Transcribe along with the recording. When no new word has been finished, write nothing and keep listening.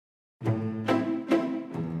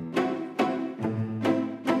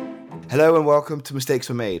Hello and welcome to Mistakes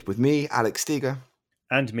Were Made with me, Alex Steger.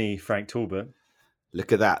 And me, Frank Talbot.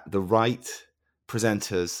 Look at that, the right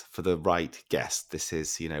presenters for the right guest. This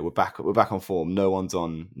is, we're back on form. No one's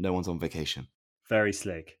on vacation. Very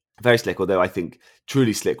slick. Very slick, although I think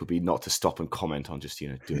truly slick would be not to stop and comment on just,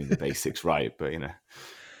 doing the basics right, but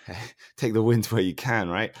take the wins where you can,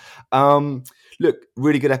 right? Look,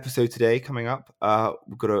 really good episode today coming up.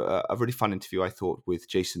 We've got a really fun interview, I thought, with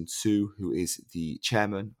Jason Su, who is the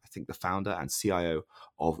chairman, I think the founder and CIO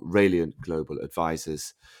of Rayliant Global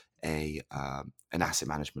Advisors, an asset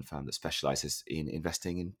management firm that specializes in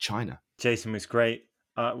investing in China. Jason was great.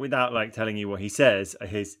 Without telling you what he says,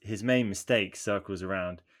 his main mistake circles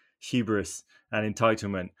around hubris and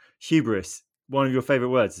entitlement. Hubris, one of your favorite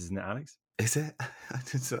words, isn't it, Alex? Is it?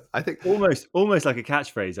 I think almost like a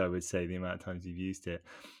catchphase. I would say the amount of times you've used it.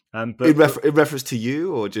 But in reference to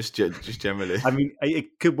you, or just generally? I mean,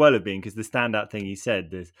 it could well have been, because the standout thing he said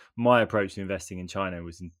is my approach to investing in China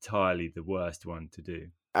was entirely the worst one to do.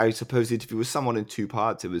 I suppose the interview was somewhat in two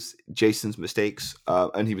parts. It was Jason's mistakes,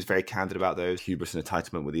 and he was very candid about those. Hubris and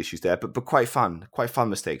entitlement were the issues there, but quite fun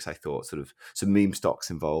mistakes, I thought. Sort of some meme stocks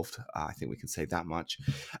involved. I think we can say that much.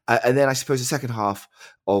 And then I suppose the second half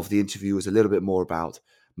of the interview was a little bit more about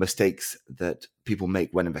mistakes that people make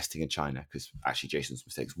when investing in China, because actually Jason's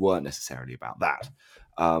mistakes weren't necessarily about that.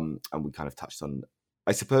 And we kind of touched on,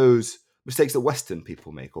 I suppose, mistakes that Western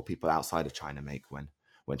people make or people outside of China make when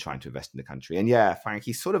trying to invest in the country. And yeah, Frank,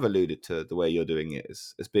 he sort of alluded to the way you're doing it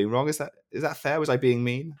as being wrong. Is that fair? Was I being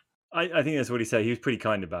mean? I think that's what he said. He was pretty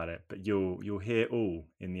kind about it, but you'll hear all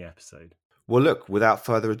in the episode. Well, look, without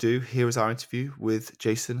further ado, here is our interview with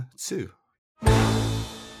Jason Su.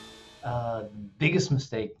 Biggest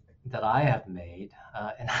mistake that I have made,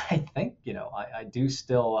 and I think, I do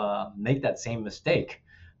still make that same mistake.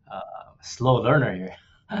 Slow learner here.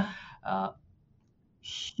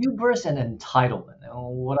 Hubris and entitlement.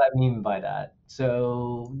 What I mean by that.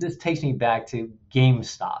 So this takes me back to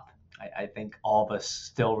GameStop. I think all of us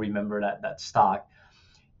still remember that stock.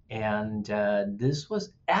 And this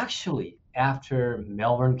was actually after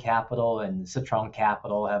Melbourne Capital and Citron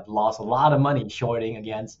Capital have lost a lot of money shorting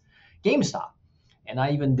against GameStop. And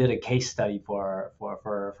I even did a case study for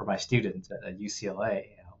my students at UCLA,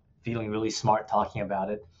 feeling really smart talking about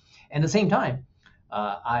it. And at the same time,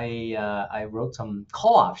 I wrote some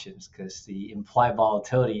call options because the implied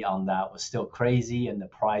volatility on that was still crazy and the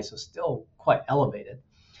price was still quite elevated.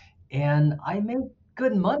 And I made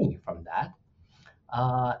good money from that.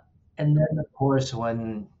 And then, of course,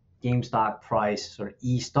 when GameStop price sort of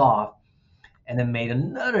eased off and then made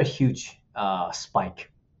another huge spike,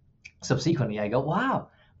 subsequently, I go, wow,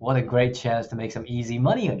 what a great chance to make some easy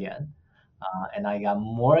money again. And I got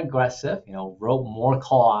more aggressive, wrote more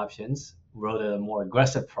call options, wrote at a more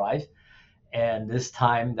aggressive price. And this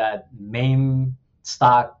time that main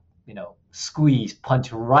stock, squeeze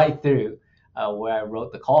punched right through where I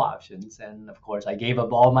wrote the call options. And of course, I gave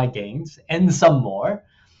up all my gains and some more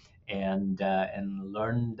and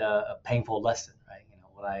learned a painful lesson, right?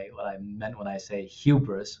 What I meant when I say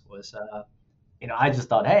hubris was, I just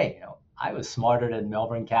thought, hey, I was smarter than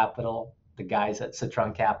Melbourne Capital, the guys at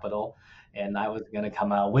Citron Capital, and I was going to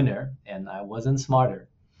come out winner, and I wasn't smarter.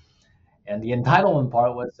 And the entitlement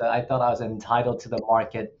part was that I thought I was entitled to the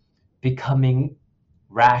market becoming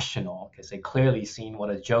rational because they clearly seen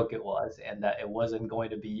what a joke it was and that it wasn't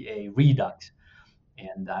going to be a redux.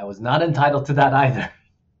 And I was not entitled to that either.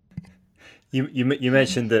 You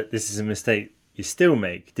mentioned that this is a mistake you still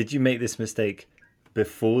make. Did you make this mistake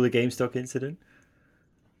before the GameStop incident?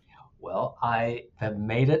 Well, I have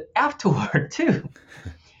made it afterward too.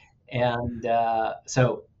 And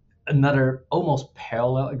so another almost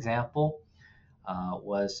parallel example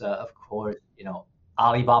was, of course,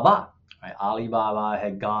 Alibaba. Right? Alibaba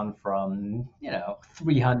had gone from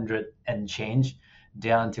 300 and change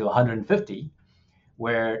down to 150,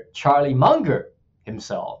 where Charlie Munger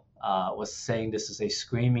himself was saying this is a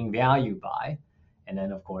screaming value buy. And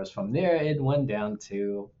then, of course, from there, it went down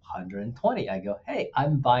to 120. I go, hey,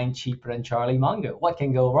 I'm buying cheaper than Charlie Munger. What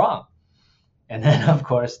can go wrong? And then, of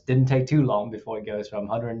course, didn't take too long before it goes from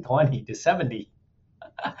 120 to 70.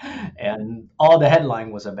 And all the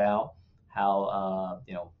headline was about how,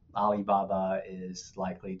 Alibaba is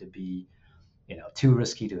likely to be, too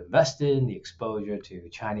risky to invest in, the exposure to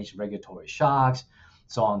Chinese regulatory shocks,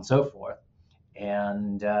 so on and so forth.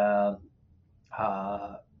 And I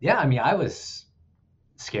was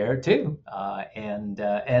scared too. And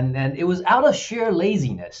it was out of sheer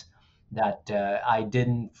laziness that I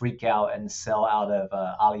didn't freak out and sell out of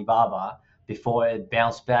Alibaba before it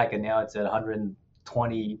bounced back and now it's at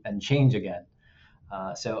 120 and change again.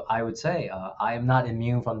 So I would say I am not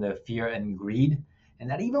immune from the fear and greed, and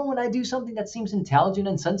that even when I do something that seems intelligent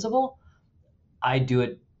and sensible, I do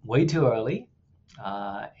it way too early,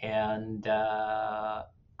 and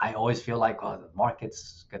I always feel like, well, the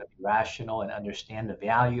market's going to be rational and understand the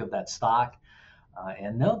value of that stock.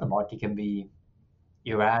 And no, the market can be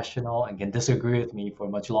irrational and can disagree with me for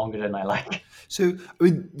much longer than I like. So, I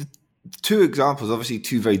mean, two examples, obviously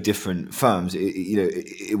two very different firms,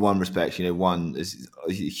 in one respect, one is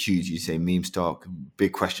huge, you say meme stock,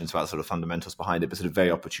 big questions about sort of fundamentals behind it, but sort of very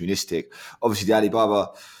opportunistic. Obviously the Alibaba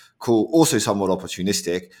call, also somewhat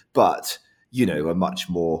opportunistic, but, a much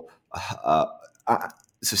more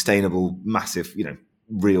sustainable, massive,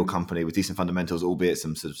 real company with decent fundamentals, albeit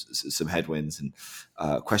some headwinds and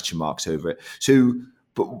question marks over it. So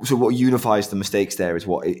what unifies the mistakes there is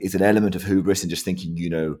what is an element of hubris and just thinking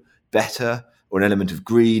better, or an element of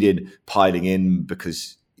greed in piling in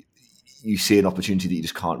because you see an opportunity that you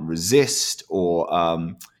just can't resist, or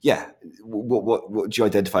what do you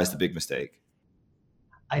identify as the big mistake?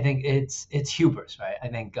 I think it's hubris, right? I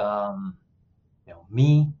think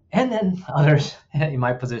me and then others in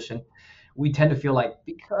my position, we tend to feel like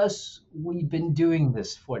because we've been doing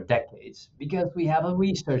this for decades, because we have a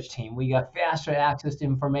research team, we got faster access to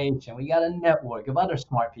information, we got a network of other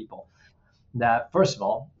smart people, that first of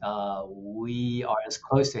all, we are as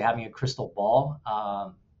close to having a crystal ball,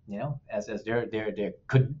 as there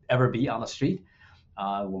could ever be on the street.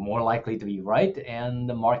 We're more likely to be right, and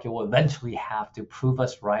the market will eventually have to prove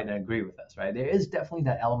us right and agree with us, right? There is definitely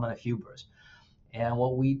that element of hubris. And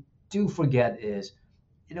what we do forget is,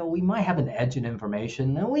 we might have an edge in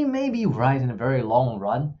information, and we may be right in a very long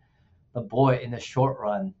run, but boy, in the short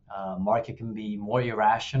run, market can be more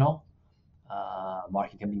irrational,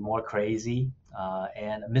 market can be more crazy,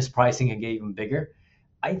 and mispricing can get even bigger.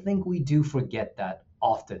 I think we do forget that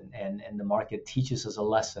often, and the market teaches us a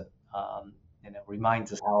lesson, and it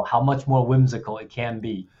reminds us how much more whimsical it can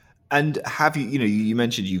be. And have you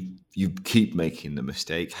mentioned you keep making the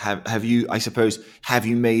mistake. Have you, I suppose, have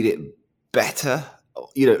you made it better? Are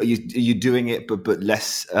you doing it but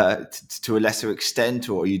less to a lesser extent,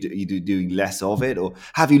 or are you doing less of it, or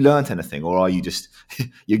have you learned anything, or are you just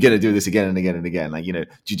you're going to do this again and again and again? Like,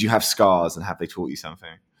 did you have scars and have they taught you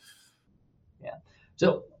something? Yeah.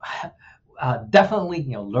 So definitely,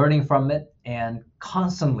 learning from it and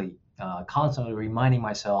constantly reminding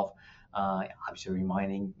myself, obviously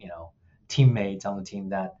reminding, teammates on the team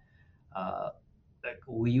that like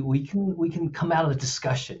we can come out of the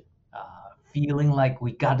discussion feeling like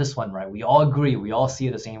we got this one right. We all agree, we all see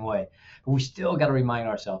it the same way, but we still got to remind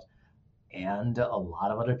ourselves. And a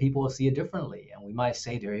lot of other people will see it differently, and we might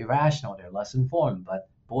say they're irrational, they're less informed, but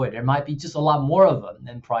boy, there might be just a lot more of them,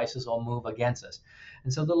 and prices will move against us.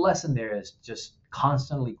 And so the lesson there is just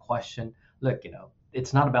constantly question. Look,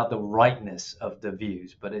 it's not about the rightness of the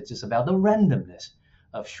views, but it's just about the randomness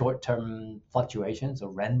of short-term fluctuations, the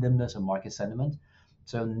randomness of market sentiment.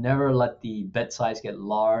 So never let the bet size get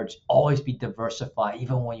large. Always be diversified,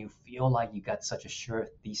 even when you feel like you got such a sure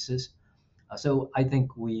thesis. So I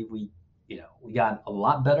think we got a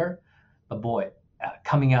lot better. But boy,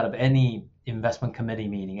 coming out of any investment committee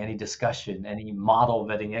meeting, any discussion, any model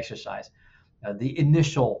vetting exercise, the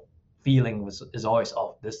initial feeling is always,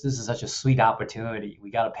 oh, this is such a sweet opportunity. We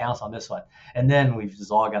got to pounce on this one, and then we've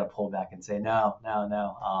just all got to pull back and say,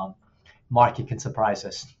 no. Market can surprise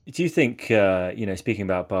us. Do you think, speaking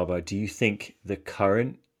about Baba, do you think the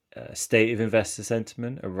current state of investor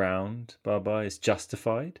sentiment around Baba is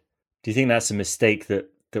justified? Do you think that's a mistake that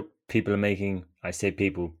people are making? I say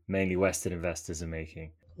people, mainly Western investors, are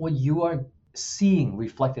making. What you are seeing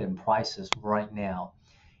reflected in prices right now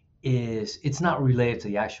is it's not related to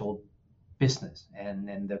the actual business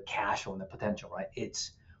and the cash flow and the potential, right?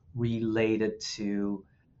 It's related to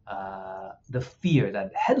the fear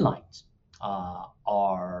that headlines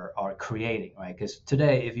are creating, right? Because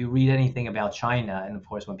today, if you read anything about China, and of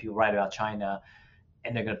course, when people write about China,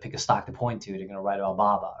 and they're going to pick a stock to point to, they're going to write about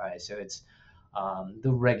Baba, right? So it's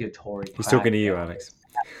the regulatory. He's talking to you, Alex.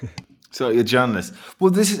 So you're a journalist. Well,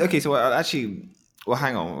 this is okay. So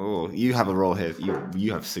hang on. Oh, you have a role here.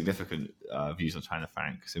 You have significant views on China,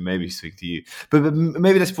 Frank. So maybe speak to you. But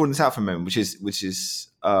maybe let's broaden this out for a moment, which is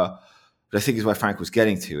I think is where Frank was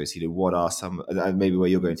getting to, is what are some, maybe where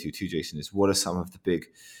you're going to too, Jason, is what are some of the big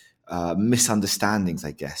misunderstandings,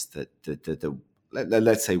 I guess, that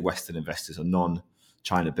let's say Western investors or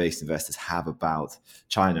non-China-based investors have about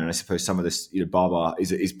China. And I suppose some of this, Baba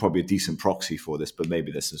is probably a decent proxy for this, but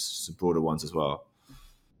maybe there's some broader ones as well.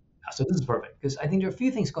 So this is perfect, because I think there are a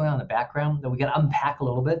few things going on in the background that we got to unpack a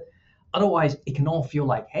little bit. Otherwise, it can all feel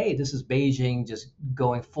like, hey, this is Beijing just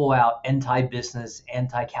going full out anti-business,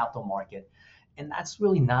 anti-capital market, and that's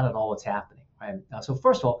really not at all what's happening, right? So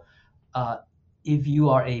first of all, uh, if you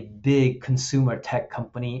are a big consumer tech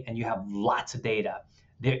company and you have lots of data,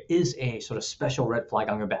 there is a sort of special red flag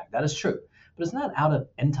on your back. That is true, but it's not out of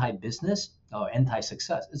anti-business or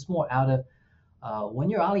anti-success. It's more out of when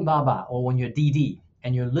you're Alibaba or when you're DD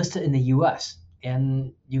and you're listed in the U.S.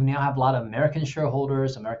 and you now have a lot of American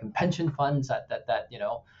shareholders, American pension funds that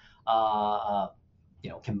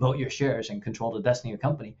can vote your shares and control the destiny of the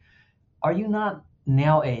company. Are you not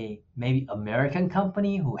now a maybe American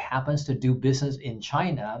company who happens to do business in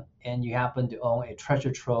China and you happen to own a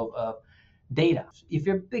treasure trove of data? If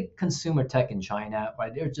you're big consumer tech in China,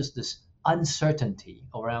 right, there's just this uncertainty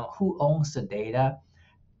around who owns the data,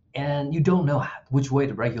 and you don't know which way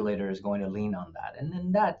the regulator is going to lean on that. And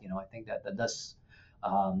then that, I think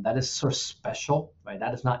that is sort of special, right?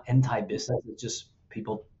 That is not anti-business. It's just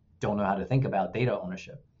people don't know how to think about data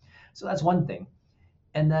ownership. So that's one thing.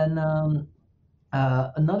 And then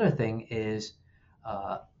another thing is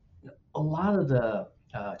uh, a lot of the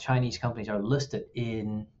Chinese companies are listed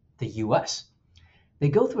in the U.S. They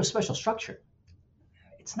go through a special structure.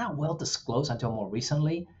 It's not well disclosed until more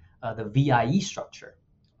recently, the VIE structure,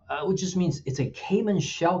 which just means it's a Cayman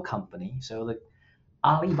shell company. So the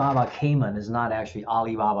Alibaba Cayman is not actually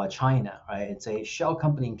Alibaba China, right? It's a shell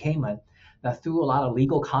company in Cayman that through a lot of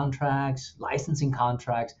legal contracts, licensing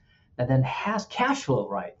contracts, that then has cash flow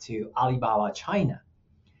right to Alibaba China.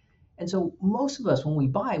 And so most of us, when we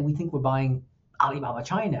buy, we think we're buying Alibaba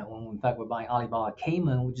China, when in fact we're buying Alibaba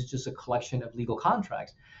Cayman, which is just a collection of legal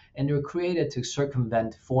contracts. And they were created to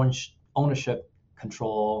circumvent foreign ownership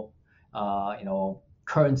control,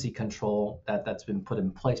 currency control that's been put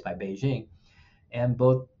in place by Beijing. And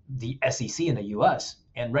both the SEC in the U.S.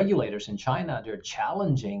 and regulators in China, they're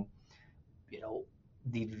challenging,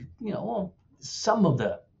 the some of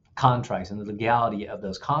the contracts and the legality of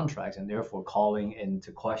those contracts, and therefore calling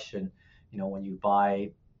into question, when you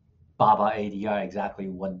buy Baba ADR, exactly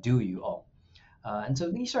what do you own? And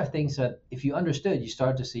so these are things that, if you understood, you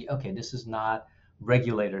start to see, okay, this is not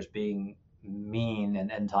regulators being mean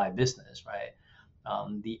and anti-business, right?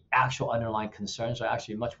 The actual underlying concerns are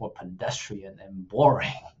actually much more pedestrian and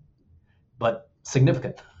boring, but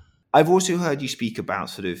significant. I've also heard you speak about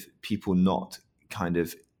sort of people not kind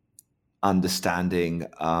of understanding,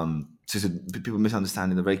 people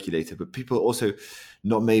misunderstanding the regulator, but people also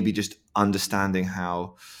not maybe just understanding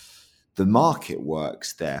how the market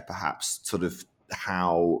works there, perhaps sort of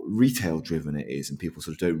how retail driven it is, and people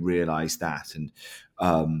sort of don't realize that. And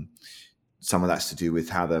some of that's to do with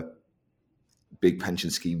how the big pension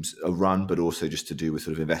schemes are run, but also just to do with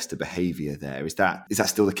sort of investor behavior there. Is that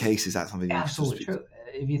still the case? Is that something absolutely true?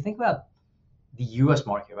 If you think about the U.S.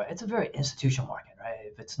 market, right, it's a very institutional market, right?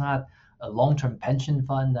 If it's not a long-term pension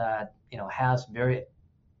fund that has very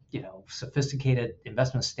sophisticated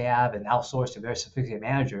investment staff and outsourced to very sophisticated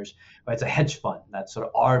managers, right? It's a hedge fund that's sort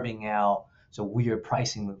of arbing out so weird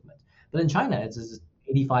pricing movement. But in China, it's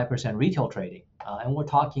 85% retail trading, and we're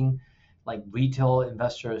talking like retail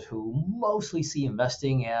investors who mostly see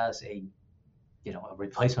investing as a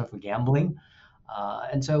replacement for gambling.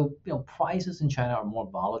 And so, prices in China are more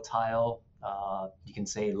volatile. You can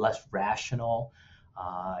say less rational.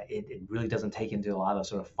 It really doesn't take into a lot of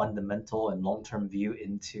sort of fundamental and long-term view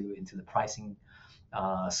into the pricing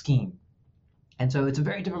scheme. And so it's a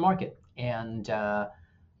very different market. And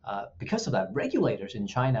because of that, regulators in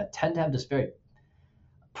China tend to have this very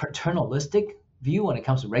paternalistic view when it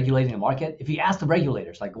comes to regulating the market. If you ask the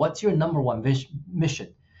regulators, like, what's your number one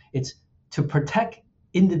mission? It's to protect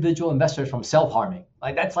individual investors from self-harming.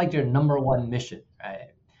 Like, that's like their number one mission, right?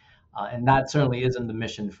 And that certainly isn't the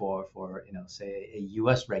mission for say a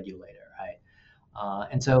U.S. regulator, right?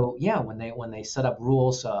 And so when they set up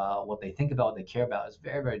rules, what they think about, what they care about is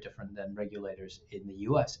very, very different than regulators in the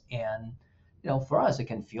U.S. And for us, it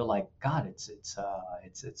can feel like, God, it's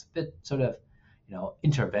a bit sort of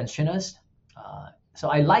interventionist. So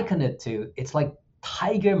I liken it to, it's like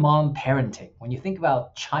tiger mom parenting. When you think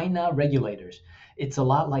about China regulators, it's a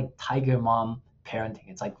lot like tiger mom parenting.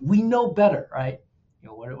 It's like, we know better, right?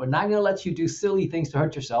 We're not going to let you do silly things to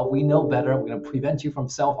hurt yourself. We know better. We're going to prevent you from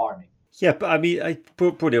self-harming. Yeah, but I mean, I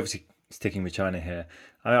probably obviously sticking with China here.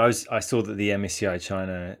 I saw that the MSCI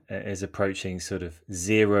China is approaching sort of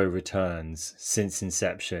zero returns since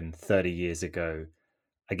inception 30 years ago,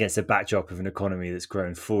 against a backdrop of an economy that's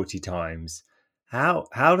grown 40 times.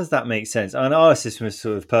 How does that make sense? And I ask this from a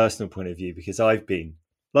sort of personal point of view, because I've been,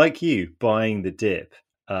 like you, buying the dip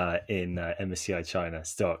in MSCI China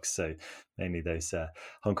stocks, so mainly those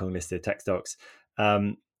Hong Kong listed tech stocks.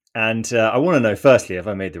 And I want to know, firstly, have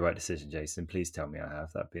I made the right decision, Jason? Please tell me I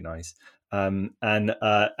have. That'd be nice. And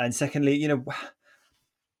secondly,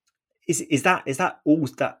 is that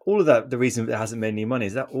all of that the reason it hasn't made any money?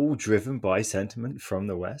 Is that all driven by sentiment from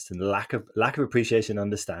the West and lack of appreciation,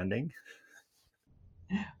 understanding?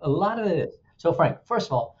 A lot of it is. So, Frank, first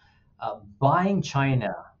of all, buying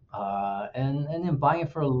China and then buying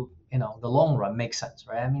it for the long run makes sense,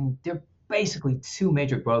 right? I mean, they're basically two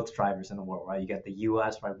major growth drivers in the world, right? You got the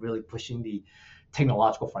U.S. right, really pushing the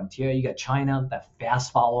technological frontier. You got China, that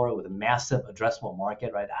fast follower with a massive addressable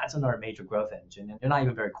market, right? That's another major growth engine, and they're not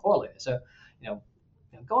even very correlated. So, you know,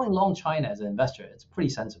 going long China as an investor, it's pretty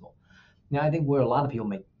sensible. Now, I think where a lot of people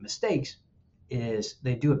make mistakes is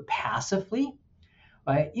they do it passively,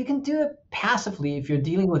 right? You can do it passively if you're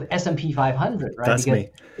dealing with S&P 500, right? That's because me.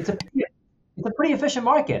 it's a pretty efficient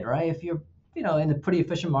market, right? If you're in a pretty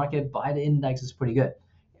efficient market, buy the index is pretty good.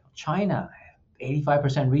 China,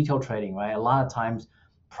 85% retail trading, right? A lot of times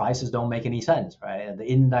prices don't make any sense, right? The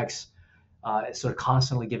index is sort of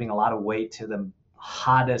constantly giving a lot of weight to the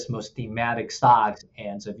hottest, most thematic stocks,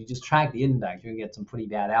 and so if you just track the index, you can get some pretty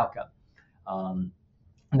bad outcome. Um,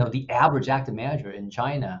 the average active manager in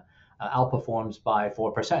China outperforms by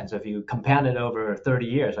 4%. So if you compound it over 30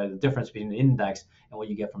 years, right, the difference between the index and what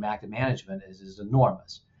you get from active management is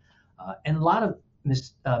enormous. And a lot of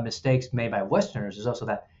mistakes made by Westerners is also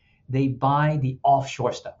that they buy the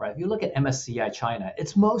offshore stuff, right? If you look at MSCI China,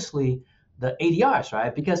 it's mostly the ADRs,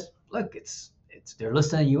 right? Because look, it's they're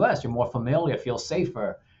listed in the U.S. You're more familiar, feel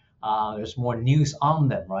safer. There's more news on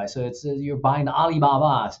them, right? So it's you're buying the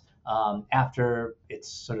Alibabas after it's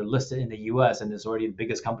sort of listed in the U.S. and it's already the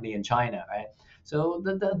biggest company in China, right? So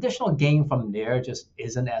the additional gain from there just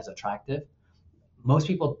isn't as attractive. Most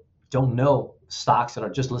people don't know stocks that are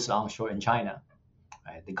just listed onshore in China,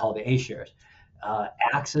 right? They call it the A shares.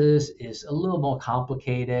 Axis is a little more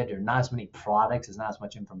complicated. There are not as many products. There's not as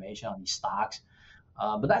much information on these stocks.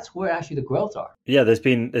 But that's where actually the growth are. Yeah, there's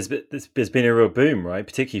been a real boom, right?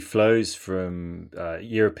 Particularly flows from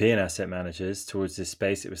European asset managers towards this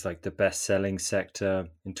space. It was like the best-selling sector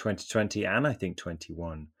in 2020 and I think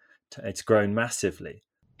 21. It's grown massively.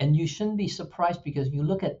 And you shouldn't be surprised because if you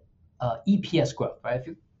look at EPS growth, right? If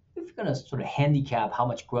you're going to sort of handicap how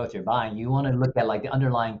much growth you're buying, you want to look at like the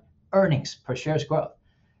underlying earnings per shares growth.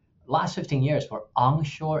 Last 15 years for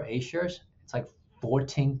onshore A shares, it's like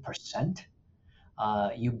 14%.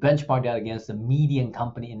 You benchmark that against the median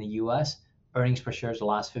company in the U.S. earnings per shares the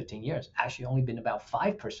last 15 years actually only been about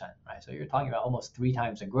 5%, right? So you're talking about almost 3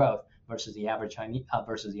 times the growth versus the average Chinese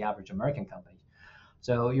versus the average American company.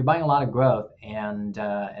 So you're buying a lot of growth, and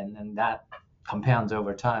that compounds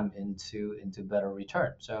over time into better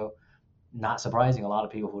return. So not surprising, a lot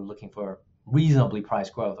of people who are looking for reasonably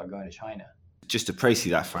priced growth are going to China. Just to praise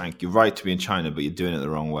you that, Frank, you're right to be in China, but you're doing it the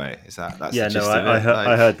wrong way. Is that's yeah? No, I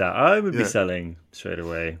heard that. I would be selling straight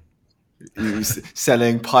away.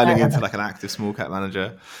 Selling, piling into like an active small cap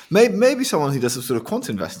manager. Maybe someone who does some sort of quant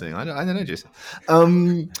investing. I don't know, Jason.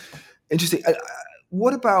 Interesting.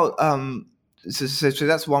 What about so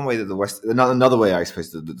that's one way that the West. Another way, I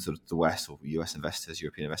suppose, the sort of the West or US investors,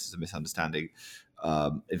 European investors, are misunderstanding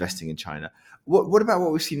investing in China. What about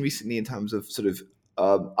what we've seen recently in terms of sort of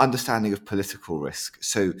understanding of political risk?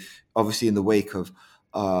 So obviously in the wake of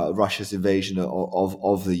Russia's invasion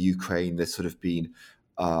of the Ukraine, there's sort of been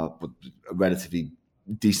a relatively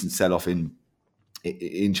decent sell-off in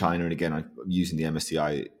China. And again, I'm using the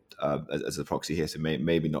MSCI as a proxy here, so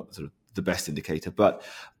maybe not sort of the best indicator. But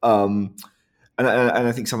and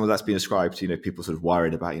I think some of that's been ascribed to people sort of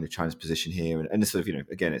worried about China's position here, and sort of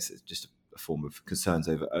again, it's just a form of concerns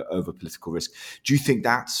over political risk. Do you think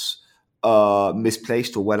that's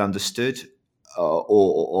misplaced or well understood,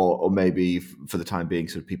 or maybe for the time being,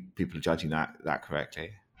 sort of people are judging that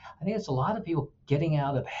correctly? I think it's a lot of people getting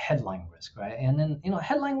out of headline risk, right? And then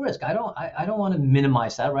headline risk. I don't want to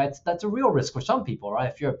minimize that, right? That's a real risk for some people, right?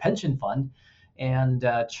 If you're a pension fund and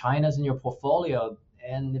China's in your portfolio,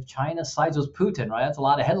 and if China sides with Putin, right, that's a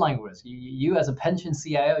lot of headline risk. You as a pension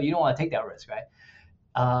CIO, you don't want to take that risk, right?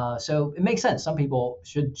 So it makes sense. Some people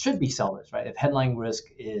should be sellers, right? If headline risk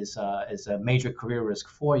is a major career risk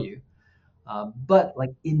for you, but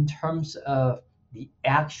like in terms of the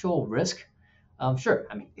actual risk, sure.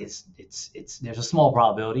 I mean, it's there's a small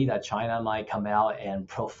probability that China might come out and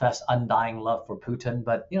profess undying love for Putin,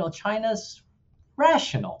 but China's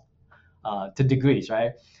rational to degrees,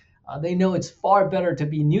 right? They know it's far better to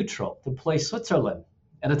be neutral, to play Switzerland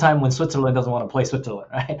at a time when Switzerland doesn't want to play Switzerland,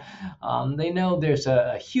 right? They know there's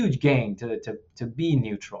a huge gain to be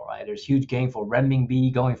neutral, right? There's huge gain for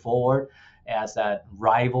renminbi going forward as that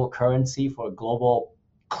rival currency for global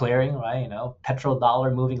clearing, right?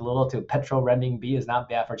 Petrodollar moving a little to petro renminbi is not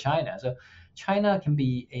bad for China. So China can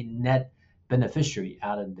be a net beneficiary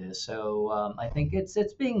out of this. So I think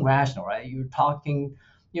it's being rational, right?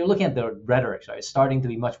 You're looking at the rhetoric, right? It's starting to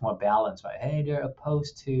be much more balanced, right? Hey, they're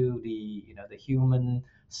opposed to the human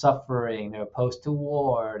suffering. They're opposed to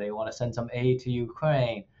war. They want to send some aid to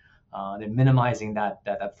Ukraine. They're minimizing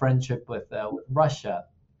that friendship with Russia.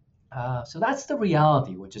 So that's the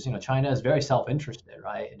reality, which is China is very self-interested,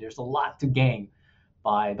 right? There's a lot to gain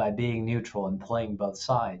by being neutral and playing both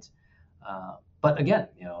sides. But again,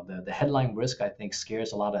 the headline risk I think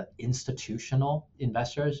scares a lot of institutional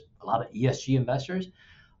investors, a lot of ESG investors,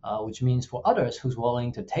 which means for others who's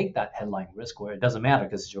willing to take that headline risk where it doesn't matter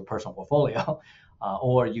because it's your personal portfolio,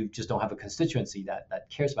 or you just don't have a constituency that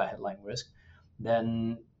cares about headline risk,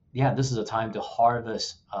 then yeah, this is a time to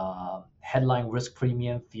harvest headline risk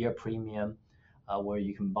premium, fear premium, where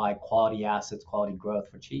you can buy quality assets, quality growth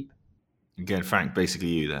for cheap. Again, Frank, basically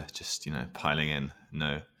you there, just piling in,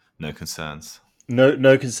 no concerns.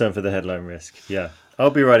 No concern for the headline risk. Yeah, I'll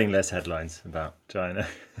be writing less headlines about China.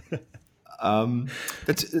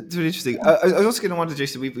 That's really interesting. I was also going to wonder,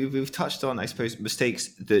 Jason, we've touched on, I suppose, mistakes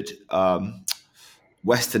that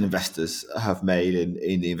Western investors have made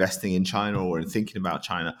in investing in China or in thinking about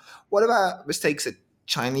China. What about mistakes that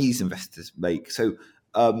Chinese investors make? So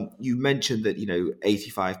you mentioned that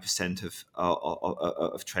 85%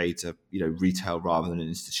 of trades are retail rather than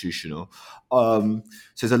institutional. So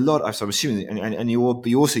there's a lot. So I'm assuming, and you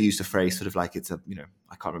also used the phrase sort of like it's a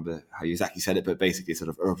I can't remember how you exactly said it, but basically sort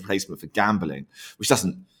of a replacement for gambling, which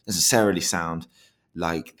doesn't necessarily sound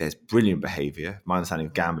like there's brilliant behavior. My understanding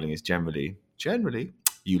of gambling is generally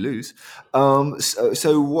you lose.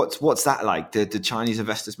 So what's that like? Do Chinese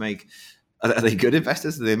investors are they good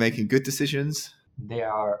investors? Are they making good decisions? They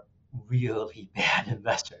are really bad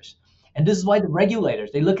investors. And this is why the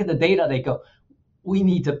regulators, they look at the data, they go, we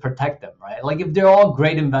need to protect them, right? Like if they're all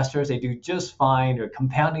great investors, they do just fine, they're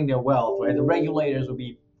compounding their wealth, right? The regulators would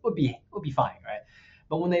be fine, right?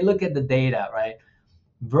 But when they look at the data, right,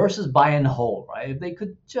 versus buy and hold, right? If they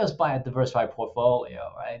could just buy a diversified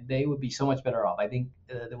portfolio, right, they would be so much better off. I think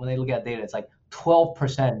when they look at data, it's like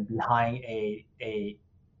 12% behind a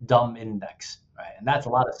dumb index, right? And that's a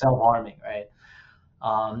lot of self-harming, right?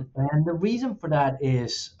 And the reason for that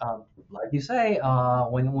is, like you say,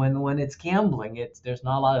 when it's gambling, there's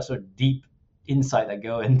not a lot of sort of deep insight that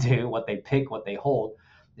go into what they pick, what they hold.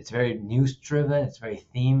 It's very news driven. It's very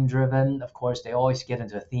theme driven. Of course, they always get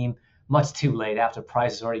into a theme much too late after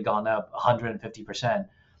price has already gone up 150%.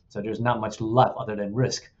 So there's not much left other than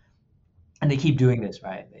risk. And they keep doing this,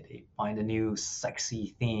 right? They find a new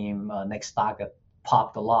sexy theme, next stock that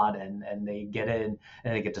popped a lot, and they get in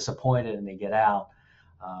and they get disappointed and they get out.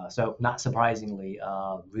 So not surprisingly,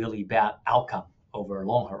 really bad outcome over a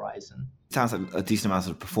long horizon. Sounds like a decent amount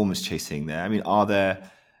of performance chasing there. I mean,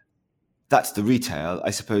 that's the retail,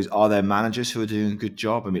 I suppose. Are there managers who are doing a good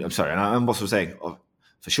job? I mean, I'm sorry, and I'm also saying,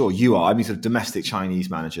 for sure you are. I mean, sort of domestic Chinese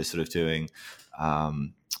managers sort of doing,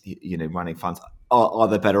 running funds. Are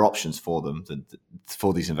there better options for them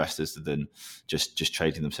for these investors than just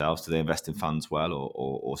trading themselves? Do they invest in funds well,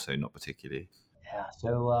 or also not particularly? Yeah,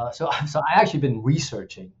 so I actually been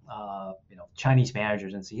researching, Chinese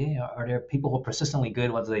managers and see, hey, are there people who are persistently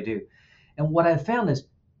good? What do they do? And what I found is,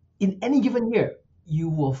 in any given year, you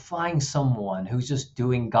will find someone who's just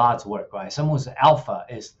doing God's work, right? Someone whose alpha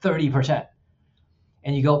is 30%,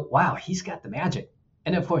 and you go, wow, he's got the magic.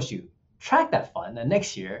 And of course, you track that fund, and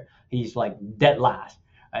next year he's like dead last.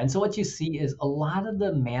 And so what you see is a lot of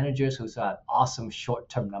the managers who's got awesome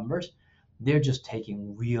short-term numbers, they're just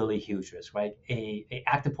taking really huge risks, right? A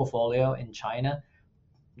active portfolio in China,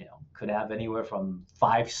 could have anywhere from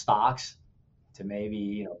 5 stocks to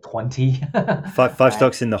maybe 20. Five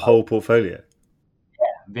stocks in the whole portfolio. Yeah,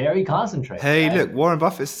 very concentrated. Hey, right? Look, Warren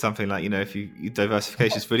Buffett's something like, if you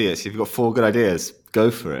diversification is brilliant. So if you've got 4 good ideas, go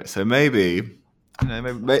for it. So maybe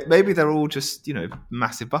they're all just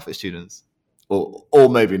massive Buffett students, or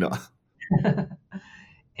maybe not.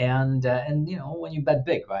 And when you bet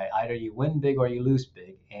big, right? Either you win big or you lose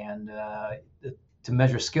big. And to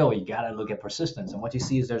measure skill, you got to look at persistence. And what you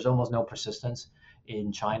see is there's almost no persistence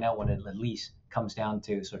in China when it at least comes down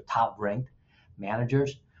to sort of top-ranked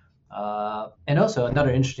managers. And also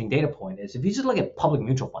another interesting data point is if you just look at public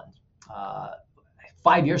mutual funds,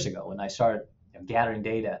 5 years ago when I started gathering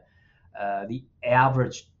data, the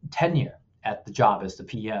average tenure at the job as the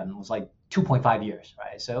PM was like 2.5 years,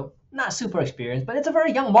 right? So not super experienced, but it's a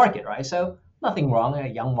very young market, right? So nothing wrong in a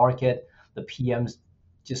young market. The PMs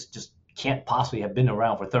just can't possibly have been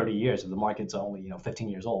around for 30 years if the market's only 15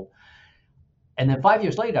 years old. And then 5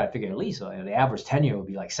 years later, I figured at least the average tenure would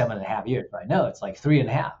be like 7.5 years. But I know it's like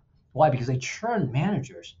 3.5. Why? Because they churn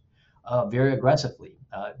managers very aggressively.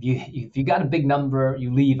 If you got a big number,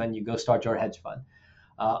 you leave and you go start your hedge fund.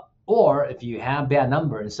 Or if you have bad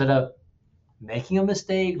number, instead of making a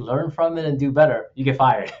mistake, learn from it, and do better, you get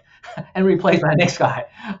fired and replaced by the next guy.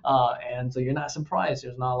 And so you're not surprised.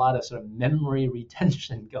 There's not a lot of sort of memory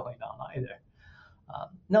retention going on either.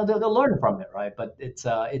 No, they'll learn from it, right? But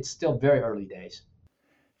it's still very early days.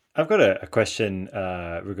 I've got a question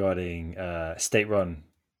regarding state-run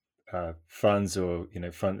funds, or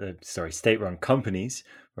state-run companies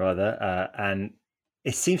rather, and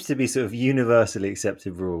it seems to be sort of universally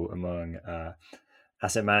accepted rule among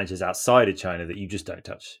asset managers outside of China that you just don't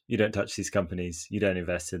touch. You don't touch these companies. You don't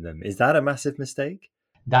invest in them. Is that a massive mistake?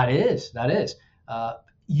 That is.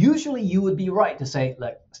 Usually you would be right to say,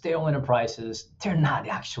 like, state-owned enterprises, they're not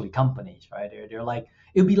actually companies, right? They're like,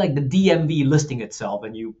 it would be like the DMV listing itself,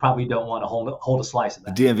 and you probably don't want to hold a slice of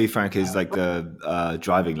that. The DMV, Frank, is like the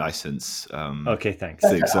driving license. Okay, thanks.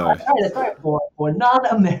 Thing, sorry. That's right. For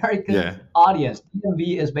non-American audience,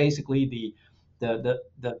 DMV is basically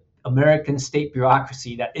the American state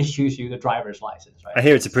bureaucracy that issues you the driver's license, right? I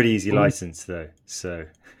hear it's a pretty easy license, though. So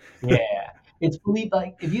yeah. It's believed,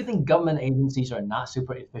 like, if you think government agencies are not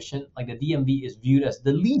super efficient, like the DMV is viewed as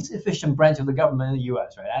the least efficient branch of the government in the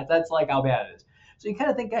U.S., right? That's like how bad it is. So you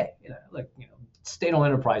kind of think, hey, state-owned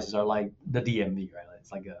enterprises are like the DMV, right?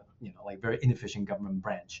 It's like like very inefficient government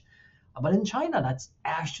branch. But in China, that's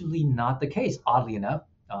actually not the case, oddly enough.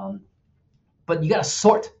 But you got to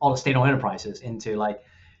sort all the state-owned enterprises into like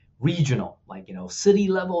regional, like city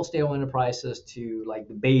level state-owned enterprises to like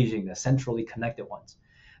the Beijing, the centrally connected ones.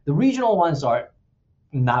 The regional ones are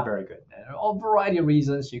not very good. And a variety of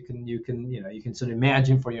reasons. You can sort of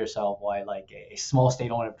imagine for yourself why like a small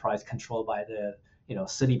state-owned enterprise controlled by the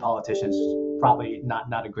city politicians is probably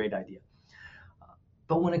not a great idea.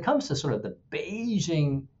 But when it comes to sort of the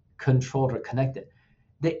Beijing controlled or connected,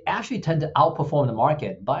 they actually tend to outperform the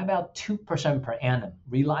market by about 2% per annum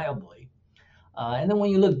reliably. And then when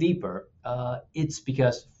you look deeper, it's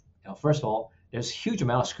because first of all, there's a huge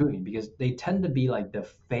amount of scrutiny because they tend to be like the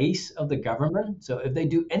face of the government. So if they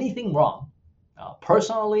do anything wrong,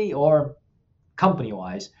 personally or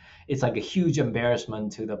company-wise, it's like a huge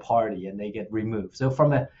embarrassment to the party and they get removed. So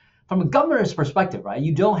from a government's perspective, right,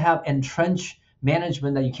 you don't have entrenched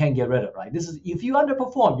management that you can't get rid of, right? This is, if you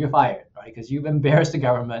underperform, you're fired, right? Because you've embarrassed the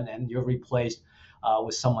government and you're replaced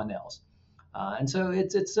with someone else. And so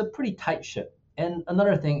it's a pretty tight ship. And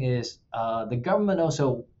another thing is the government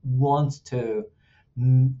also wants to,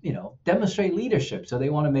 demonstrate leadership. So they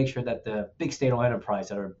want to make sure that the big state-owned enterprise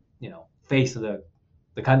that are, face of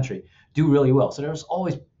the country do really well. So there's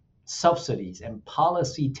always subsidies and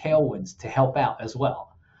policy tailwinds to help out as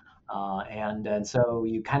well. And so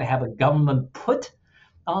you kind of have a government put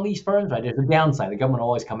on these firms, right? There's a downside. The government will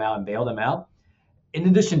always come out and bail them out. In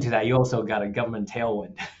addition to that, you also got a government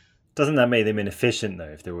tailwind. Doesn't that make them inefficient, though,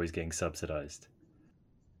 if they're always getting subsidized?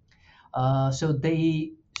 So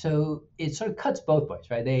it sort of cuts both ways,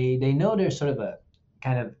 right? They know there's sort of a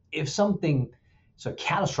kind of, if something sort of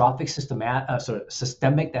catastrophic sort of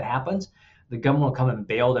systemic that happens, the government will come and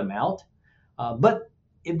bail them out. But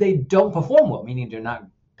if they don't perform well, meaning they're not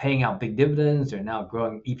paying out big dividends, they're not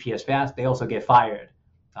growing EPS fast, they also get fired.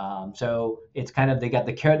 So it's kind of, they got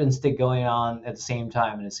the carrot and stick going on at the same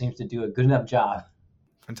time, and it seems to do a good enough job.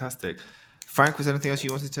 Fantastic. Frank, was there anything else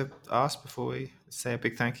you wanted to ask before we say a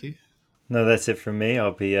big thank you? No, that's it from me.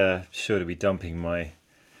 I'll be sure to be dumping my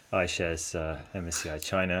iShares MSCI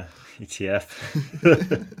China ETF.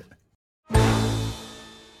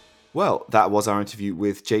 Well, that was our interview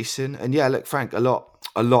with Jason. And yeah, look, Frank, a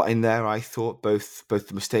lot in there, I thought, both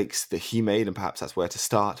the mistakes that he made, and perhaps that's where to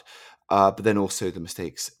start, but then also the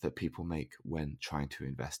mistakes that people make when trying to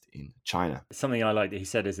invest in China. Something I like that he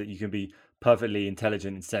said is that you can be perfectly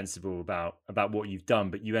intelligent and sensible about what you've done,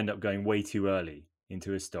 but you end up going way too early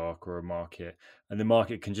into a stock or a market, and the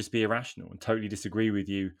market can just be irrational and totally disagree with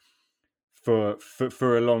you for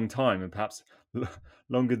a long time, and perhaps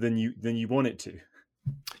longer than you want it to.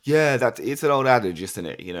 Yeah, it's an old adage, isn't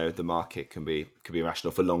it? The market can be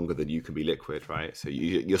irrational for longer than you can be liquid, right? So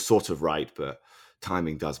you're sort of right, but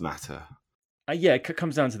timing does matter. Yeah, it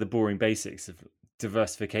comes down to the boring basics of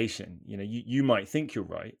diversification. You might think you're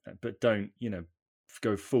right, but don't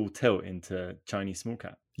go full tilt into Chinese small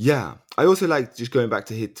cap. Yeah, I also like just going back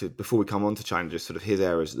to before we come on to China, just sort of his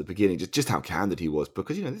errors at the beginning, just how candid he was,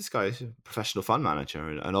 because this guy is a professional fund manager,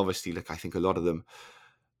 and obviously, look, I think a lot of them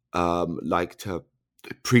like to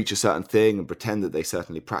preach a certain thing and pretend that they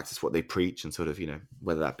certainly practice what they preach, and sort of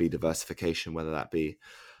whether that be diversification, whether that be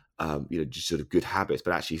just sort of good habits.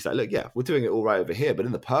 But actually, he's like, look, yeah, we're doing it all right over here, but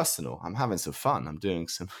in the personal, I'm having some fun. I'm doing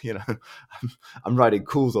some, I'm writing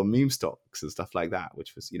calls on meme stocks and stuff like that,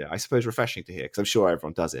 which was, I suppose refreshing to hear, because I'm sure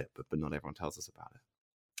everyone does it, but not everyone tells us about it.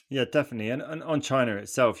 Yeah, definitely. And on China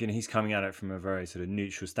itself, he's coming at it from a very sort of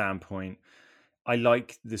neutral standpoint. I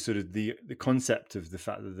like the sort of the concept of the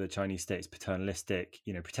fact that the Chinese state is paternalistic,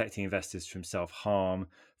 protecting investors from self-harm.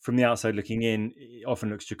 From the outside looking in, it often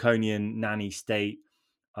looks draconian, nanny state.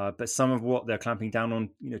 But some of what they're clamping down on,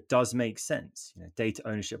 does make sense. Data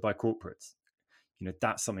ownership by corporates.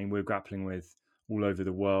 That's something we're grappling with all over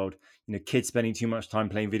the world. Kids spending too much time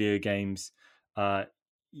playing video games,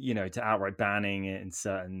 to outright banning it in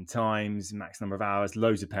certain times, max number of hours.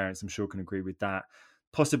 Loads of parents, I'm sure, can agree with that.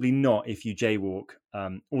 Possibly not if you jaywalk,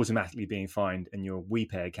 automatically being fined and your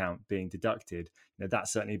WePay account being deducted.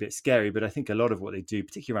 That's certainly a bit scary, but I think a lot of what they do,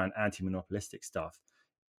 particularly around anti-monopolistic stuff,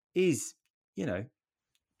 isn't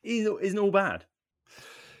all bad.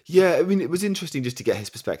 Yeah, I mean, it was interesting just to get his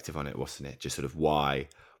perspective on it, wasn't it? Just sort of why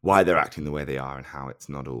they're acting the way they are and how it's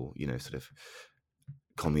not all, sort of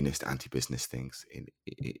communist anti-business things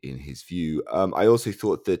in his view. I also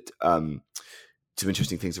thought that some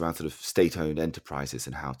interesting things around sort of state-owned enterprises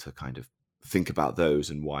and how to kind of think about those,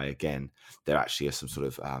 and why, again, there actually are some sort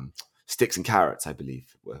of sticks and carrots, I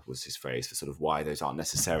believe was his phrase, for sort of why those aren't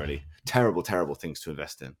necessarily terrible things to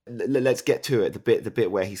invest in. Let's get to it. The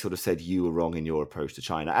bit where he sort of said you were wrong in your approach to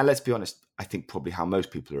China. And let's be honest, I think probably how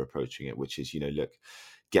most people are approaching it, which is, look,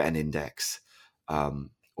 get an index,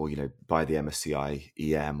 or, buy the MSCI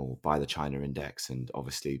EM or buy the China index. And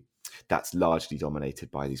obviously that's largely dominated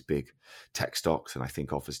by these big tech stocks. And I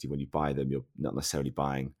think obviously when you buy them, you're not necessarily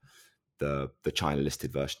buying the China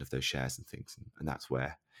listed version of those shares and things. And that's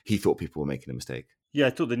where he thought people were making a mistake. Yeah, I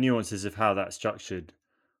thought the nuances of how that's structured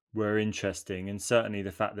were interesting. And certainly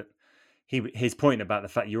the fact that his point about the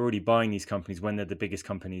fact you're already buying these companies when they're the biggest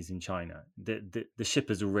companies in China. The ship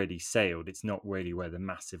has already sailed. It's not really where the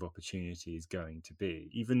massive opportunity is going to be,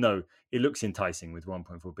 even though it looks enticing with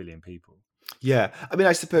 1.4 billion people. Yeah, I mean,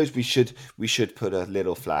 I suppose we should put a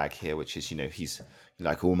little flag here, which is, he's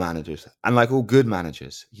like all managers and like all good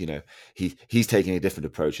managers, he's taking a different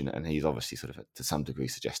approach, and he's obviously sort of to some degree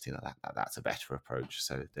suggesting that that's a better approach.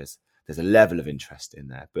 So there's a level of interest in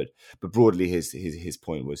there, but broadly his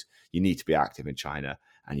point was you need to be active in China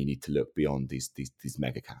and you need to look beyond these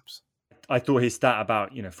mega caps. I thought his stat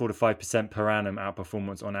about 4 to 5% per annum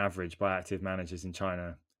outperformance on average by active managers in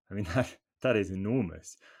China, I mean that is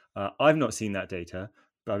enormous. I've not seen that data,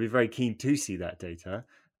 but I'd be very keen to see that data,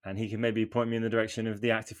 and he can maybe point me in the direction of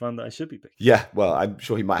the active fund that I should be picking. Yeah, well, I'm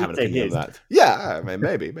sure he might have an opinion on that. Yeah, I mean,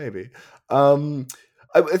 maybe.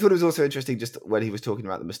 I thought it was also interesting just when he was talking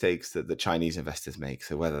about the mistakes that the Chinese investors make.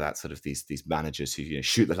 So whether that's sort of these managers who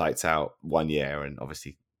shoot the lights out one year, and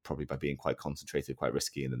obviously probably by being quite concentrated, quite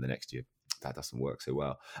risky, and then the next year that doesn't work so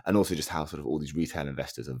well, and also just how sort of all these retail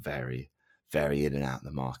investors are very, very in and out of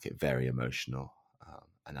the market, very emotional.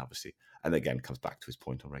 And obviously, and again, comes back to his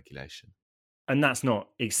point on regulation. And that's not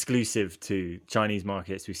exclusive to Chinese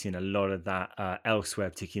markets. We've seen a lot of that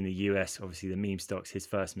elsewhere, particularly in the US. Obviously, the meme stocks, his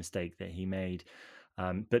first mistake that he made.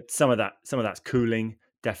 But some of that's cooling.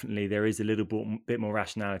 Definitely, there is a little bit more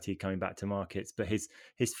rationality coming back to markets. But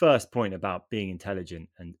his first point about being intelligent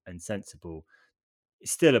and sensible, it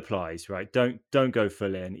still applies, right? Don't go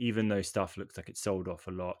full in, even though stuff looks like it's sold off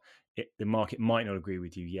a lot. The market might not agree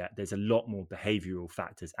with you yet. There's a lot more behavioral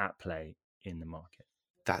factors at play in the market.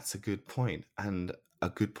 That's a good point, and a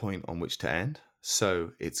good point on which to end.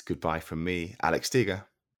 So it's goodbye from me, Alex Steger.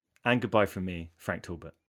 And goodbye from me, Frank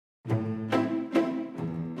Talbot.